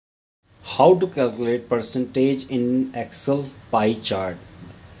How to calculate percentage in Excel pie chart.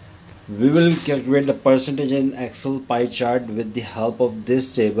 We will calculate the percentage in Excel pie chart with the help of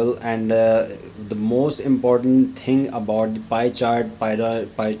this table, and the most important thing about the pie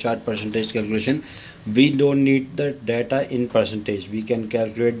chart percentage calculation, we don't need the data in percentage. We can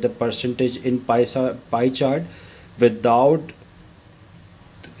calculate the percentage in pie chart without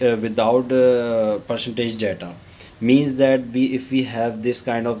percentage data. Means that if we have this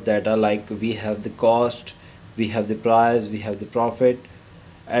kind of data, like we have the cost, we have the price, we have the profit,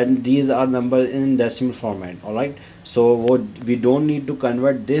 and these are numbers in decimal format. All right, so what we don't need to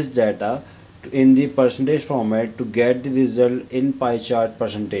convert this data in the percentage format to get the result in pie chart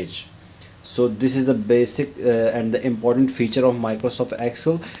percentage. So this is the basic and the important feature of Microsoft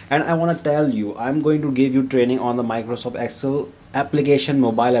Excel, and I want to tell you, I'm going to give you training on the Microsoft Excel application,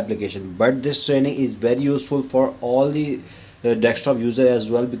 mobile application, but this training is very useful for all the desktop user as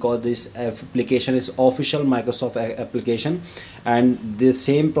well, because this application is official Microsoft application, and the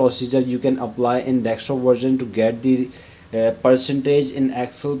same procedure you can apply in desktop version to get the percentage in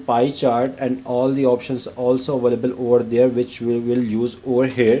Excel pie chart, and all the options also available over there, which we will use over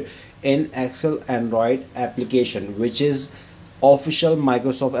here in Excel Android application, which is official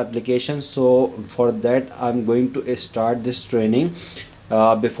Microsoft application. So for that I'm going to start this training.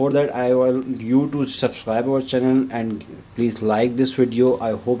 Before that, I want you to subscribe our channel and please like this video.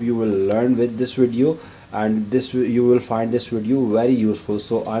 I hope you will learn with this video, and you will find this video very useful.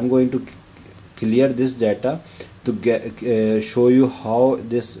 So I'm going to clear this data to show you how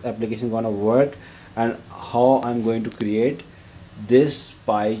this application is gonna work, and how I'm going to create this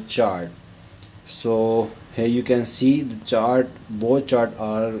pie chart. So here you can see the chart, both chart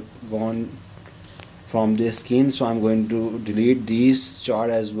are gone from this screen, so I'm going to delete this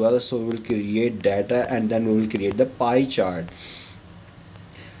chart as well. So we will create data, and then we will create the pie chart.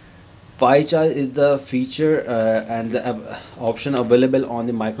 Pie chart is the feature and the option available on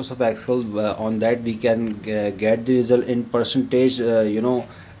the Microsoft Excel. On that we can get the result in percentage,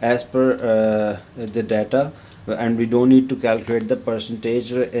 as per the data, and we don't need to calculate the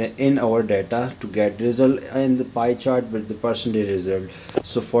percentage in our data to get result in the pie chart with the percentage result.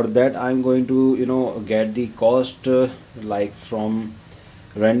 So for that I'm going to get the cost, like from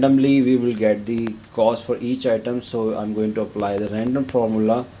randomly we will get the cost for each item. So I'm going to apply the random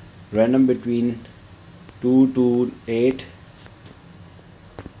formula, random between 2 to 8,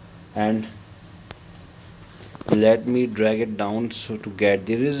 and let me drag it down so to get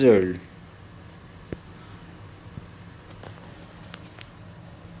the result.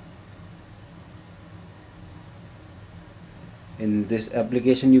 In this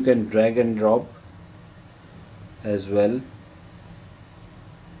application you can drag and drop as well.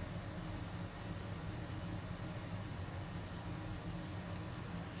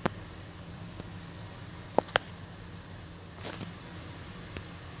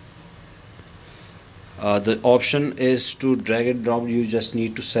 The option is to drag and drop. You just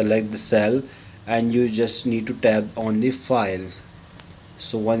need to select the cell, and you just need to tap on the file.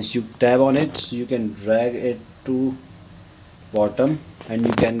 So once you tap on it, so you can drag it to bottom and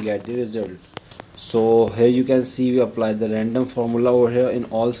you can get the result. So here you can see we apply the random formula over here in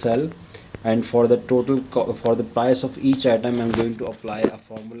all cell, and for the total for the price of each item I'm going to apply a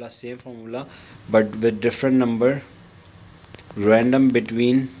formula, same formula but with different number, random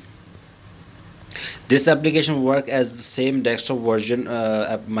between. This application work as the same desktop version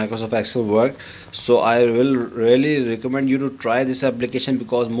Microsoft Excel work. So I will really recommend you to try this application,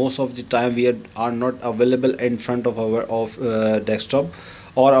 because most of the time we are not available in front of our desktop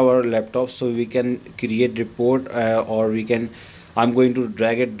or our laptop, so we can create report, or we can, I'm going to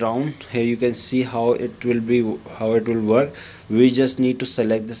drag it down. Here you can see how it will work. We just need to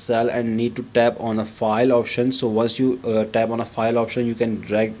select the cell and need to tap on a file option. So once you tap on a file option, you can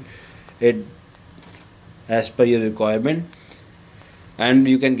drag it as per your requirement, and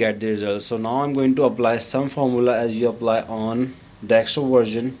you can get the result. So now I'm going to apply some formula as you apply on desktop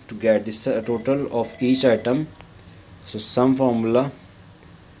version to get this total of each item. So some formula,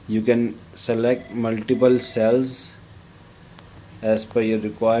 you can select multiple cells as per your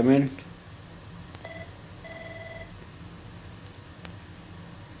requirement.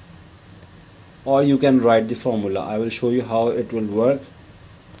 Or you can write the formula. I will show you how it will work.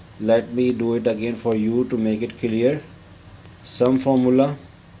 Let me do it again for you to make it clear. Sum formula,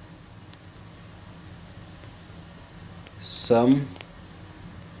 sum.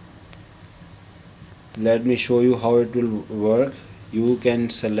 Let me show you how it will work. You can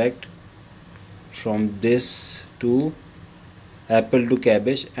select from this to apple to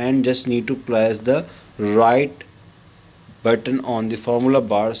cabbage, and just need to press the right button on the formula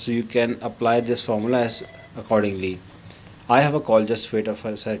bar, so you can apply this formula as accordingly. I have a call, just wait for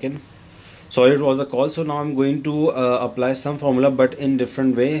a second. Sorry, it was a call. So now I'm going to apply some formula, but in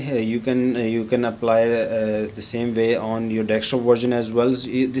different way. You can apply the same way on your desktop version as well.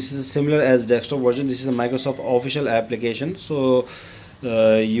 This is similar as desktop version. This is a Microsoft official application, so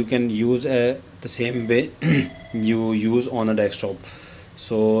you can use the same way you use on a desktop.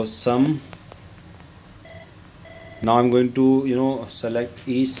 So now I'm going to select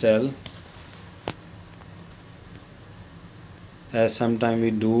each cell, as sometime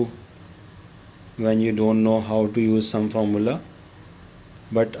we do when you don't know how to use some formula,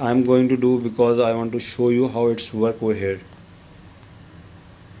 but I'm going to do because I want to show you how it's work over here.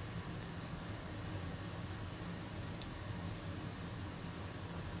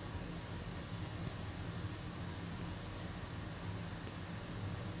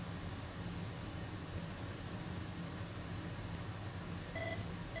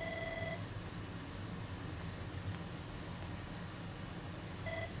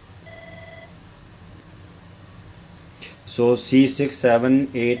 So C6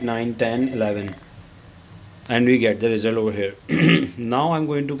 7 8 9 10 11, and we get the result over here. Now I'm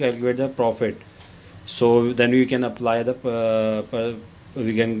going to calculate the profit, so then we can apply the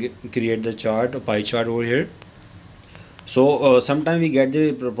we can create the chart, a pie chart over here. So sometimes we get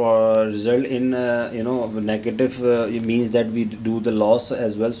the result in negative. It means that we do the loss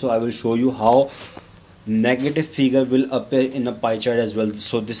as well. So I will show you how negative figure will appear in a pie chart as well.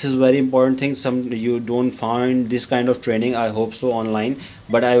 So this is very important thing. Some you don't find this kind of training, I hope so, online,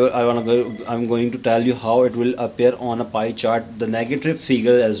 but I'm going to tell you how it will appear on a pie chart, the negative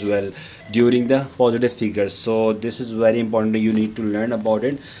figure as well during the positive figures. So this is very important, you need to learn about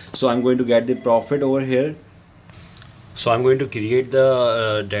it. So I'm going to get the profit over here. So I'm going to create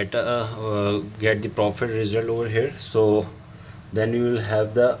the data, get the profit result over here. So then you will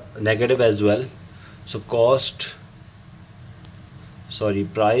have the negative as well. So price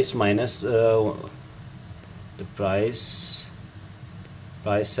minus the price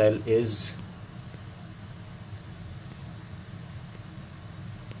cell is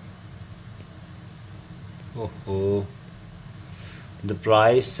the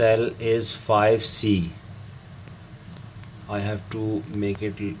price cell is 5C. I have to make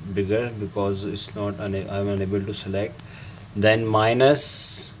it bigger because it's not I'm unable to select. Then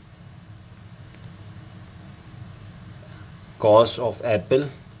minus cost of apple.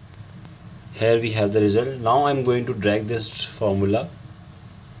 Here we have the result. Now I'm going to drag this formula.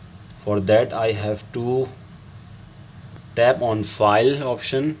 For that I have to tap on file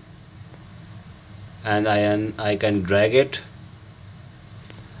option, and I can drag it,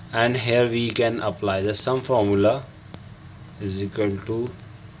 and here we can apply the sum formula is equal to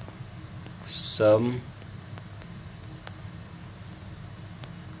sum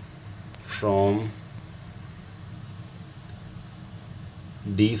from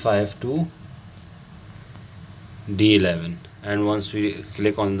D5 to D11, and once we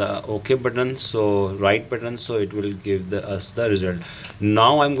click on the OK button, so right button, so it will give us the result.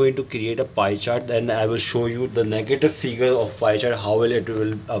 Now I'm going to create a pie chart, and I will show you the negative figure of pie chart, how it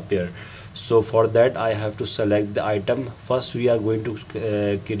will appear. So for that I have to select the item. First we are going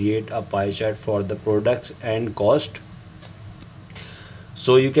to create a pie chart for the products and cost.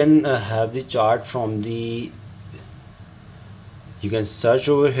 So you can have the chart from the, you can search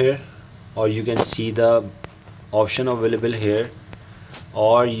over here, or you can see the option available here,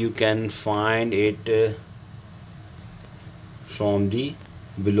 or you can find it from the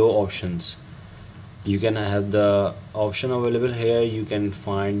below options. You can have the option available here. You can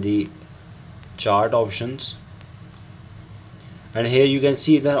find the chart options, and here you can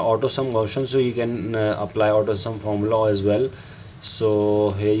see the auto sum option, so you can apply auto sum formula as well.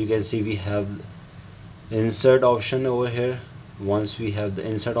 So here you can see we have insert option over here. Once we have the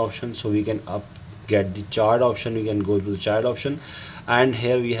insert option, so we can get the chart option, we can go to the chart option, and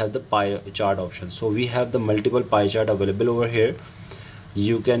here we have the pie chart option. So we have the multiple pie chart available over here.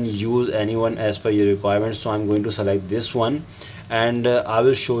 You can use anyone as per your requirements. So I'm going to select this one, and I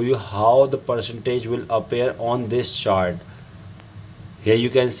will show you how the percentage will appear on this chart. Here you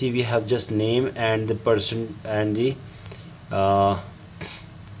can see we have just name and the person and the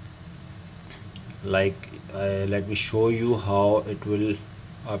let me show you how it will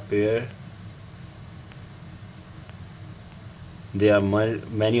appear. There are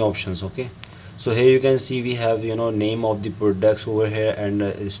many options. Okay, so here you can see we have name of the products over here, and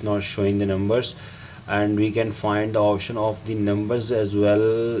it's not showing the numbers, and we can find the option of the numbers as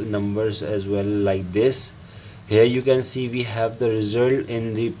well like this. Here you can see we have the result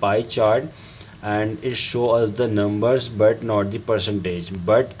in the pie chart, and it show us the numbers but not the percentage.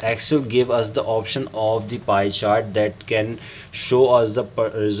 But Excel give us the option of the pie chart that can show us the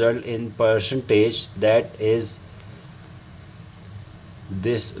result in percentage. That is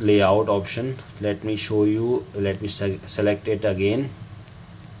this layout option. Let me show you. Let me select it again.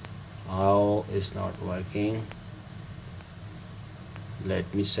 How is not working?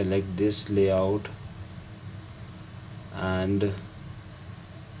 Let me select this layout and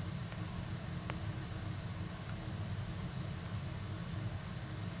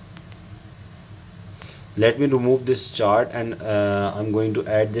let me remove this chart, and I'm going to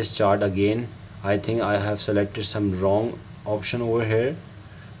add this chart again. I think I have selected some wrong option over here,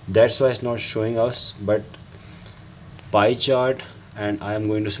 that's why it's not showing us. But pie chart, and I am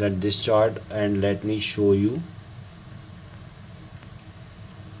going to select this chart, and let me show you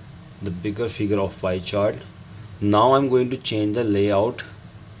the bigger figure of pie chart. Now I'm going to change the layout.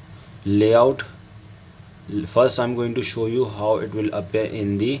 First I'm going to show you how it will appear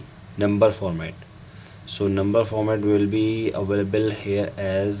in the number format. So number format will be available here,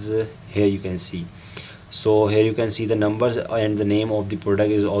 as here you can see. So here you can see the numbers, and the name of the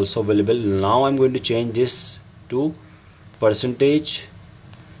product is also available. Now I'm going to change this to percentage.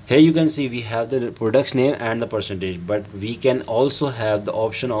 Here you can see we have the product's name and the percentage, but we can also have the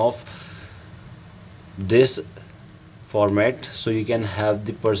option of this format. So you can have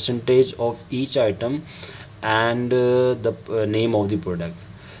the percentage of each item and the name of the product.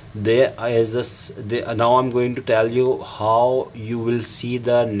 There is now I'm going to tell you how you will see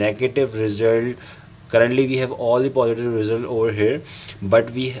the negative result. Currently we have all the positive result over here,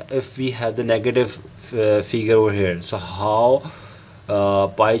 but if we have the negative figure over here, so how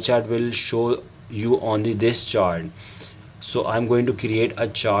pie chart will show you on this chart. So I'm going to create a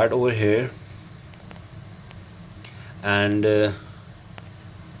chart over here, and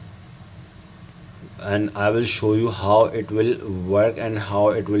I will show you how it will work and how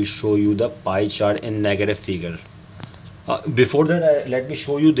it will show you the pie chart in negative figure. Before that, let me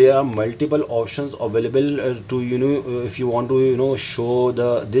show you there are multiple options available to if you want to show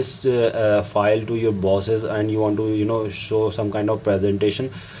this file to your bosses, and you want to show some kind of presentation.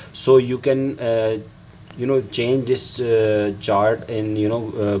 So you can change this chart in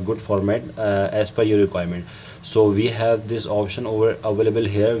good format as per your requirement. So we have this option available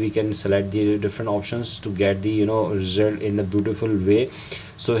here. We can select the different options to get the result in the beautiful way.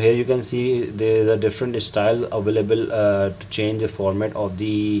 So here you can see there is a different style available to change the format of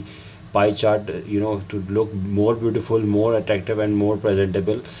the pie chart to look more beautiful, more attractive, and more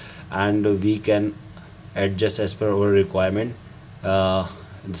presentable. And we can adjust as per our requirement the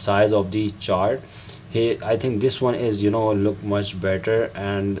size of the chart. Here I think this one is look much better,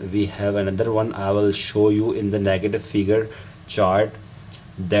 and we have another one I will show you in the negative figure chart.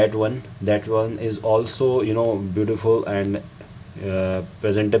 That one is also beautiful and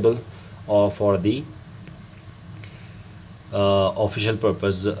presentable for the official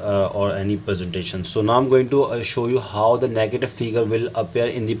purpose or any presentation. So now I'm going to show you how the negative figure will appear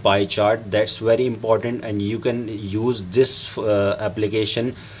in the pie chart. That's very important, and you can use this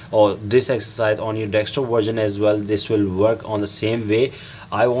application or this exercise on your desktop version as well. This will work on the same way.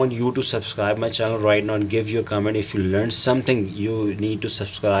 I want you to subscribe my channel right now and give your comment. If you learned something, you need to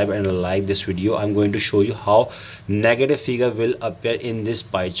subscribe and like this video. I'm going to show you how negative figure will appear in this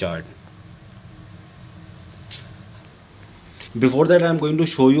pie chart. Before that, I'm going to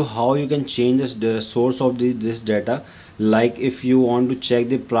show you how you can change the source of this data. Like if you want to check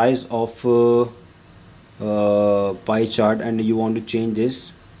the price of pie chart and you want to change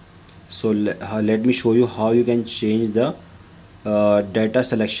this, so let me show you how you can change the data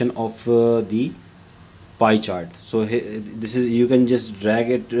selection of the pie chart. So this is, you can just drag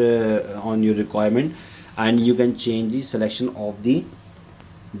it on your requirement, and you can change the selection of the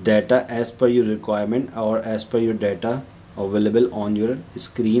data as per your requirement or as per your data available on your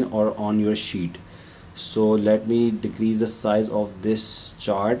screen or on your sheet. So let me decrease the size of this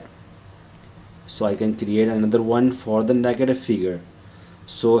chart so I can create another one for the negative figure.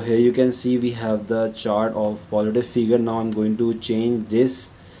 So here you can see we have the chart of positive figure. Now I'm going to change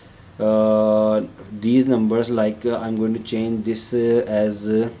this these numbers, like I'm going to change this as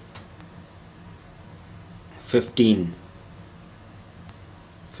 15,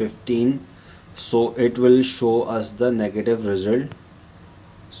 so it will show us the negative result.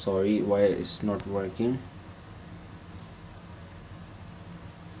 Sorry, why it's not working,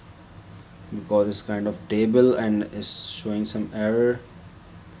 because it's kind of table and is showing some error.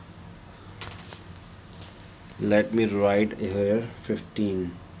 Let me write here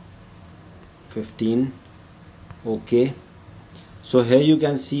 15. Okay, So here you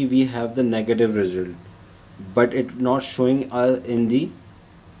can see we have the negative result, but it not showing in the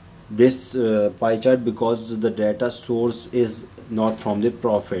this pie chart because the data source is not from the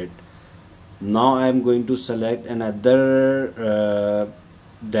profit. Now I am going to select another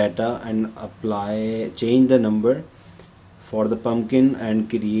data and apply, change the number for the pumpkin and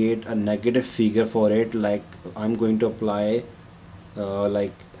create a negative figure for it. Like I'm going to apply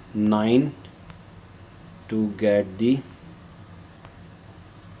like 9 to get the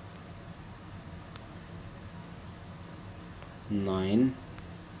 9.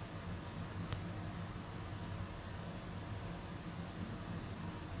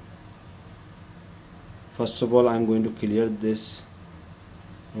 First of all, I'm going to clear this.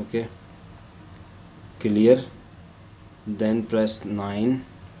 Okay, clear, then press 9.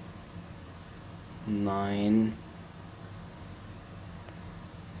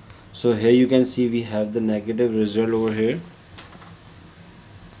 So here you can see we have the negative result over here.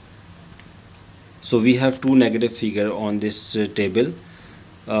 So we have two negative figure on this table.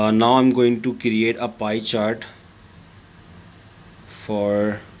 Now I'm going to create a pie chart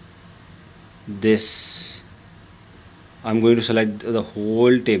for this. I'm going to select the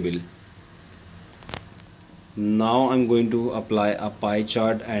whole table. Now I'm going to apply a pie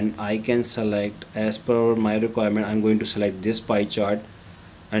chart, and I can select as per my requirement. I'm going to select this pie chart,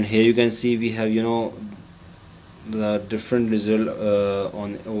 and here you can see we have, you know, the different result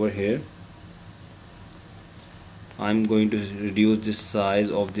on over here. I'm going to reduce the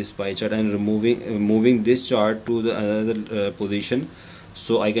size of this pie chart and moving this chart to the another position,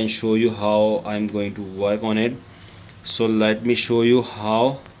 so I can show you how I'm going to work on it. So let me show you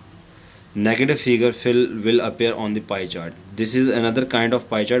how negative figure will appear on the pie chart. This is another kind of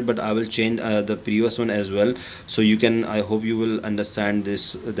pie chart, but I will change the previous one as well, so you can, I hope you will understand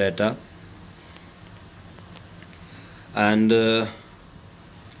this data. And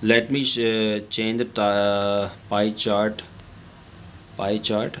let me change the pie chart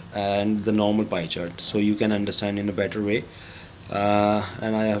and the normal pie chart, so you can understand in a better way.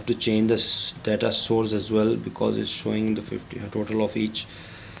 And I have to change this data source as well because it's showing the 50 total of each.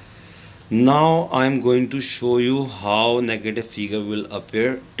 Now I'm going to show you how negative figure will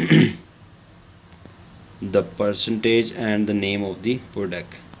appear the percentage and the name of the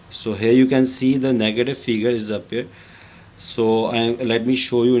product. So here you can see the negative figure is up here. So let me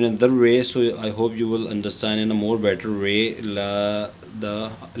show you in another way, so I hope you will understand in a more better way the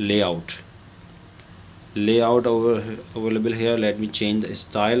layout over available here. Let me change the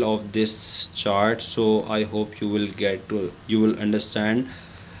style of this chart, so I hope you will understand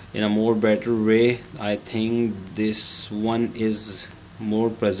in a more better way. I think this one is more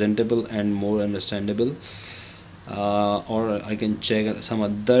presentable and more understandable, or I can check some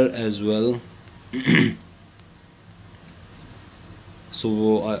other as well.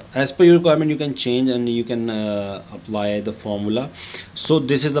 So as per your requirement you can change and you can apply the formula. So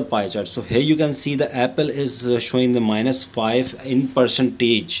this is the pie chart. So here you can see the apple is showing the -5 in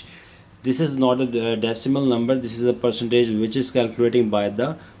percentage. This is not a decimal number, this is a percentage which is calculating by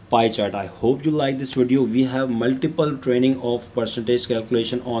the pie chart. I hope you like this video. We have multiple training of percentage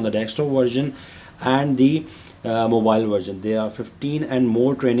calculation on the desktop version and the mobile version. There are 15 and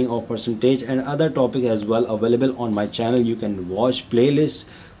more training of percentage and other topic as well available on my channel. You can watch playlists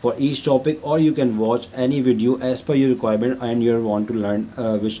for each topic, or you can watch any video as per your requirement and you want to learn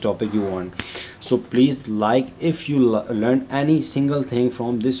which topic you want. So please like if you learn any single thing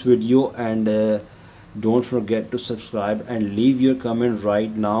from this video, and don't forget to subscribe and leave your comment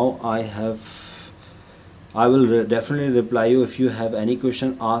right now. I will definitely reply you. If you have any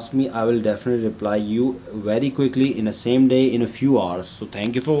question, ask me. I will definitely reply you very quickly in the same day, in a few hours. So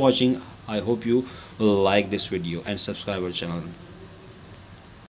thank you for watching. I hope you will like this video and subscribe our channel.